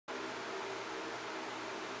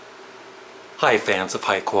Hi fans of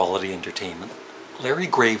high quality entertainment, Larry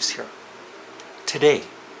Graves here. Today,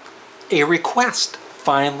 a request.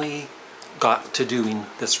 Finally got to doing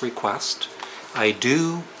this request. I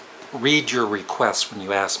do read your requests when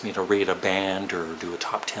you ask me to rate a band or do a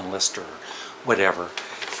top 10 list or whatever,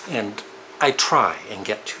 and I try and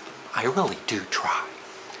get to them. I really do try.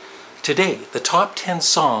 Today, the top 10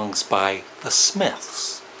 songs by the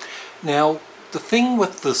Smiths. Now, the thing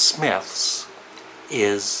with the Smiths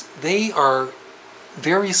is they are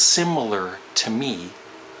very similar to me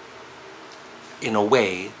in a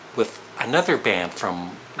way with another band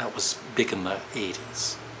that was big in the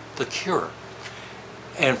 80s, The Cure.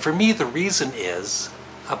 And for me, the reason is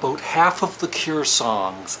about half of the Cure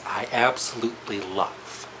songs I absolutely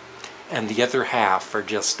love, and the other half are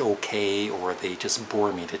just okay, or they just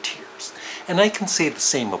bore me to tears. And I can say the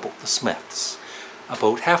same about the Smiths.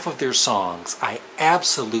 About half of their songs I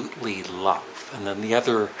absolutely love, and then the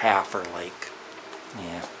other half are like,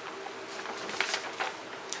 yeah.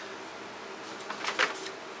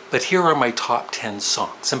 But here are my top 10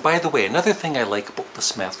 songs. And by the way, another thing I like about the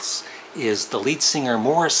Smiths is the lead singer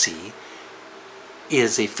Morrissey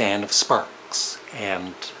is a fan of Sparks.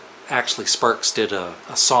 And actually Sparks did a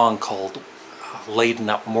song called Laden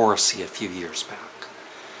Up Morrissey a few years back.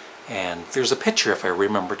 And there's a picture, if I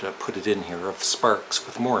remember to put it in here, of Sparks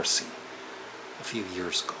with Morrissey a few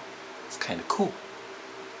years ago. It's kind of cool.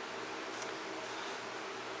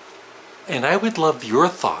 And I would love your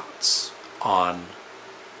thoughts on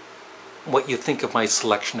what you think of my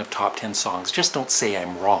selection of top 10 songs. Just don't say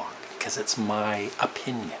I'm wrong, because it's my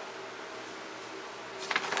opinion.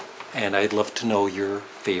 And I'd love to know your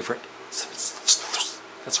favorite,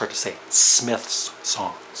 that's hard to say, Smiths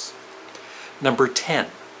songs. Number 10.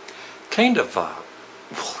 Kind of,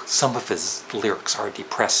 some of his lyrics are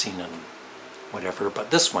depressing and whatever,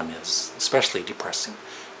 but this one is especially depressing.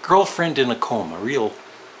 Girlfriend in a Coma, real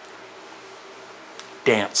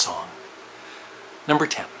dance song. Number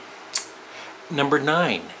 10. Number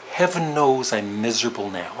 9. Heaven Knows I'm Miserable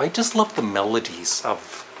Now. I just love the melodies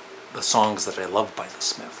of the songs that I love by the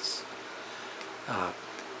Smiths.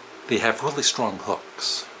 They have really strong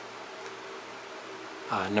hooks.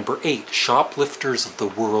 Number 8, Shoplifters of the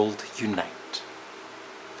World Unite.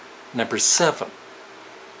 Number 7,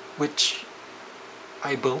 which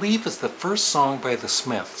I believe is the first song by the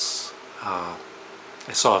Smiths. I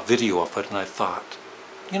saw a video of it and I thought,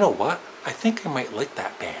 you know what? I think I might like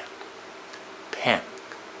that band. Panic.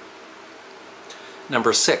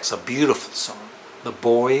 Number 6, a beautiful song, The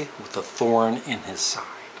Boy with a Thorn in His Side.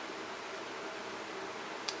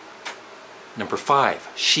 Number 5,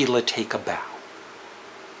 Sheila Take a Bow.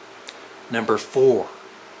 Number 4,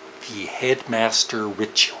 The Headmaster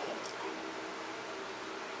Ritual.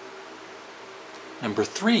 Number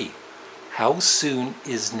 3, How Soon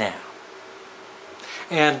Is Now.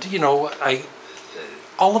 And you know,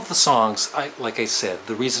 all of the songs, like I said,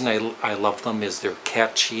 the reason I love them is they're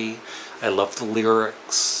catchy. I love the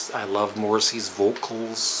lyrics. I love Morrissey's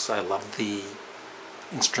vocals. I love the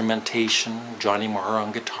instrumentation, Johnny Marr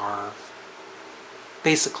on guitar.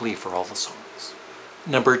 Basically for all the songs.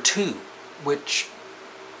 Number 2, which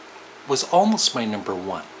was almost my number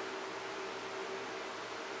 1.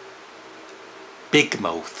 Big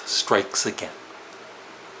Mouth Strikes Again.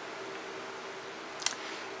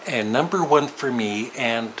 And number 1 for me,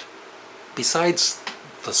 and besides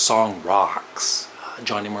the song rocks,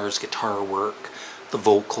 Johnny Marr's guitar work, the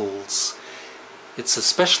vocals, it's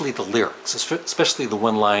especially the lyrics, especially the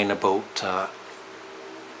one line about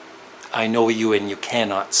I know you and you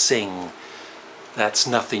cannot sing, that's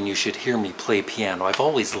nothing, you should hear me play piano. I've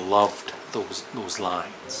always loved those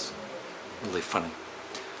lines. Really funny.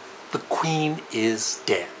 The Queen is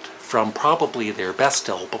Dead, from probably their best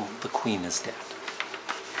album, The Queen is Dead.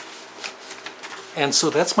 And so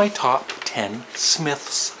that's my top 10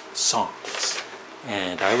 Smiths songs.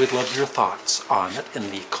 And I would love your thoughts on it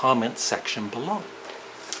in the comment section below.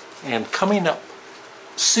 And coming up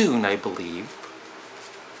soon, I believe,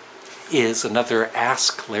 is another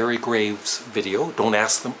Ask Larry Graves video. Don't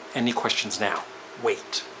ask them any questions now.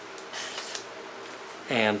 Wait.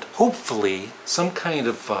 And hopefully some kind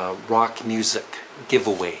of rock music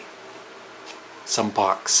giveaway. Some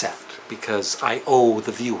box set. Because I owe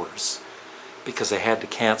the viewers. Because I had to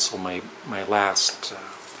cancel my last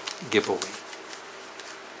giveaway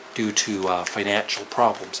due to financial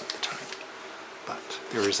problems at the time. But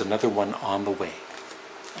there is another one on the way.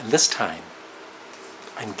 And this time,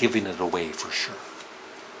 I'm giving it away for sure.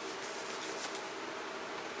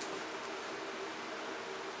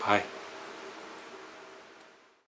 Bye.